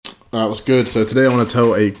That was good. So today I want to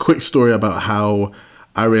tell a quick story about how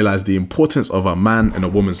I realized the importance of a man in a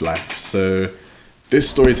woman's life. So this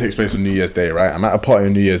story takes place on New Year's Day, right? I'm at a party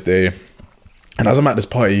on New Year's Day. And as I'm at this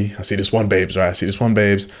party, I see this one babes, right?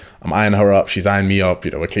 I'm eyeing her up. She's eyeing me up.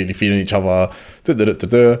 We're clearly feeling each other.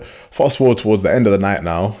 Fast forward towards the end of the night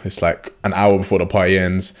now. It's like an hour before the party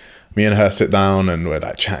ends. Me and her sit down and we're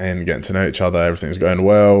like chatting, getting to know each other. Everything's going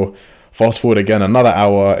well. Fast forward again, another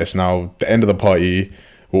hour. It's now the end of the party.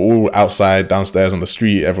 We're all outside, downstairs on the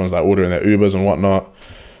street. Everyone's like ordering their Ubers and whatnot.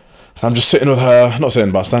 And I'm just sitting with her. Not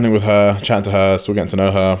sitting, but I'm standing with her, chatting to her, still getting to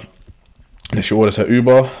know her. And then she orders her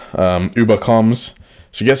Uber. Uber comes.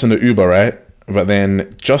 She gets in the Uber, right? But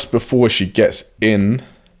then just before she gets in...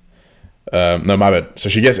 no, my bad. So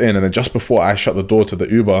she gets in, and then just before I shut the door to the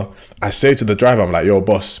Uber, I say to the driver, I'm like, yo,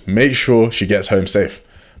 boss, make sure she gets home safe.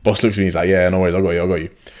 Boss looks at me, he's like, yeah, no worries, I got you.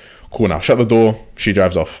 Cool, now, shut the door. She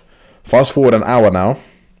drives off. Fast forward an hour now.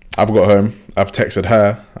 I've got home. I've texted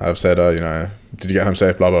her. I've said, did you get home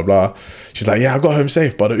safe? Blah, blah, blah. She's like, yeah, I got home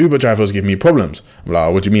safe, but the Uber driver was giving me problems. I'm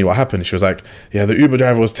like, what do you mean? What happened? She was like, yeah, the Uber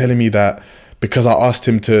driver was telling me that because I asked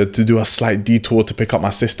him to do a slight detour to pick up my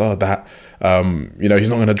sister, that, he's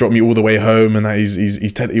not going to drop me all the way home, and that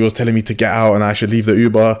he was telling me to get out and I should leave the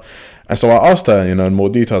Uber. And so I asked her, in more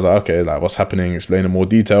detail. I was like, okay, like what's happening? Explain in more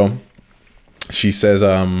detail. She says,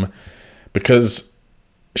 because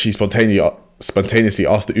she spontaneously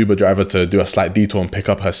asked the Uber driver to do a slight detour and pick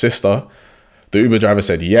up her sister. The Uber driver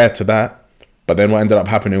said yeah to that, but then what ended up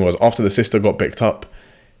happening was after the sister got picked up,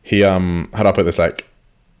 he had up at this, like,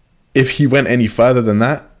 if he went any further than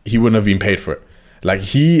that, he wouldn't have been paid for it. Like,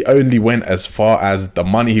 he only went as far as the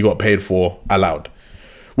money he got paid for allowed,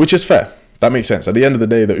 which is fair. That makes sense. At the end of the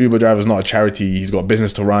day, the Uber driver is not a charity. He's got a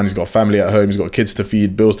business to run. He's got a family at home. He's got kids to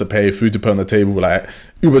feed, bills to pay, food to put on the table. Like,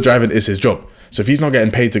 Uber driving is his job. So if he's not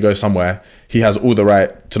getting paid to go somewhere, he has all the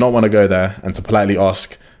right to not want to go there and to politely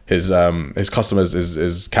ask his customers,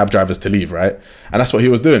 his cab drivers, to leave, right? And that's what he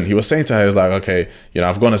was doing. He was saying to her, he was like, okay,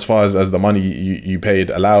 I've gone as far as the money you paid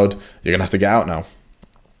allowed. You're gonna have to get out now.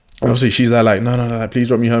 And obviously she's there like, no, please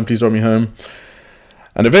drop me home.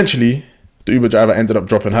 And eventually the Uber driver ended up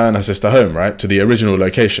dropping her and her sister home, right, to the original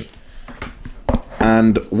location.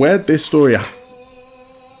 And where this story...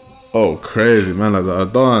 Oh, crazy, man, like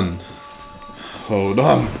that. Done. Hold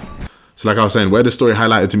on. So like I was saying, where the story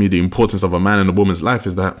highlighted to me the importance of a man in a woman's life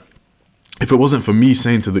is that if it wasn't for me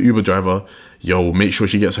saying to the Uber driver, yo, make sure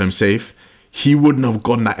she gets home safe, he wouldn't have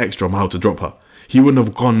gone that extra mile to drop her. He wouldn't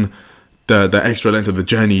have gone the extra length of the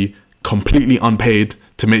journey completely unpaid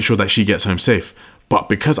to make sure that she gets home safe. But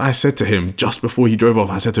because I said to him just before he drove off,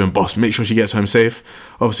 I said to him, boss, make sure she gets home safe.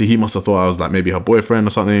 Obviously, he must have thought I was like maybe her boyfriend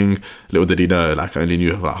or something. Little did he know, like I only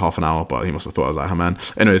knew her for like half an hour, but he must have thought I was like her man.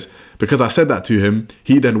 Anyways, because I said that to him,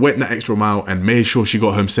 he then went that extra mile and made sure she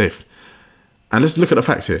got home safe. And let's look at the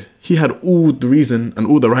facts here. He had all the reason and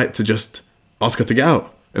all the right to just ask her to get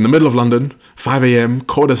out. In the middle of London, 5 a.m,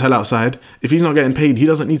 cold as hell outside. If he's not getting paid, he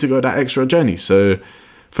doesn't need to go that extra journey. So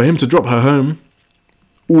for him to drop her home,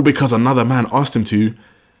 all because another man asked him to,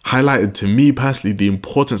 highlighted to me personally the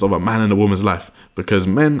importance of a man in a woman's life, because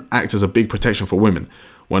men act as a big protection for women.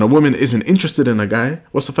 When a woman isn't interested in a guy,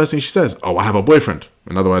 what's the first thing she says? Oh, I have a boyfriend.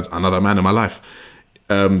 In other words, another man in my life.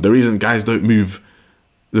 The reason guys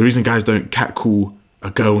don't catcall a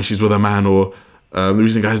girl when she's with a man, or the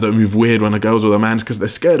reason guys don't move weird when a girl's with a man, is because they're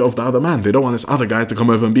scared of the other man. They don't want this other guy to come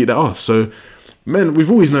over and beat their ass. So men, we've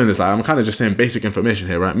always known this. Like, I'm kind of just saying basic information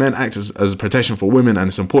here, right? Men act as protection for women, and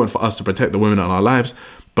it's important for us to protect the women in our lives.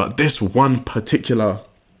 But this one particular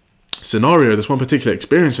scenario, this one particular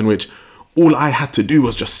experience in which all I had to do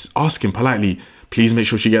was just ask him politely, please make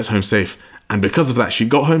sure she gets home safe. And because of that, she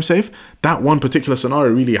got home safe. That one particular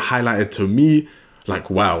scenario really highlighted to me, like,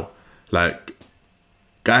 wow, like,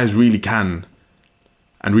 guys really can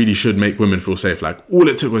and really should make women feel safe. Like, all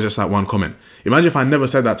it took was just that one comment. Imagine if I never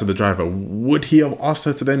said that to the driver. Would he have asked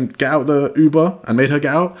her to then get out the Uber and made her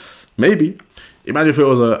get out? Maybe. Imagine if it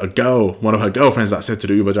was a girl, one of her girlfriends, that said to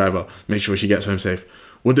the Uber driver, make sure she gets home safe.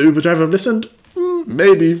 Would the Uber driver have listened?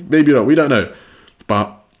 Maybe, maybe not. We don't know.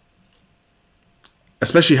 But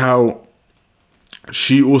especially how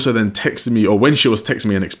she also then texted me, or when she was texting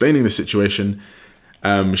me and explaining the situation,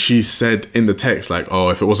 she said in the text, like, oh,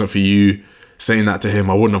 if it wasn't for you saying that to him,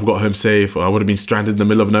 I wouldn't have got home safe, or I would have been stranded in the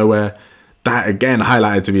middle of nowhere. That again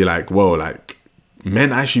highlighted to me, like, whoa, like,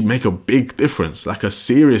 men actually make a big difference, like a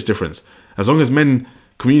serious difference. As long as men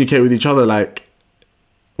communicate with each other, like,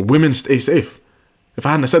 women stay safe. If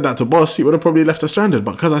I hadn't said that to boss, he would have probably left her stranded.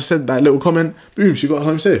 But because I said that little comment, boom, she got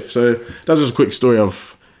home safe. So that was just a quick story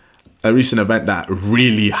of a recent event that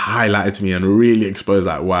really highlighted to me and really exposed,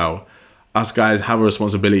 like, wow, us guys have a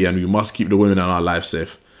responsibility and we must keep the women in our lives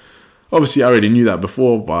safe. Obviously, I already knew that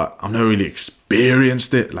before, but I've never really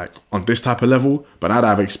experienced it like on this type of level. But now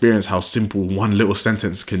that I've experienced how simple one little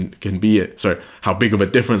sentence can be, how big of a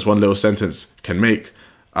difference one little sentence can make,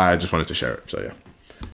 I just wanted to share it. So yeah.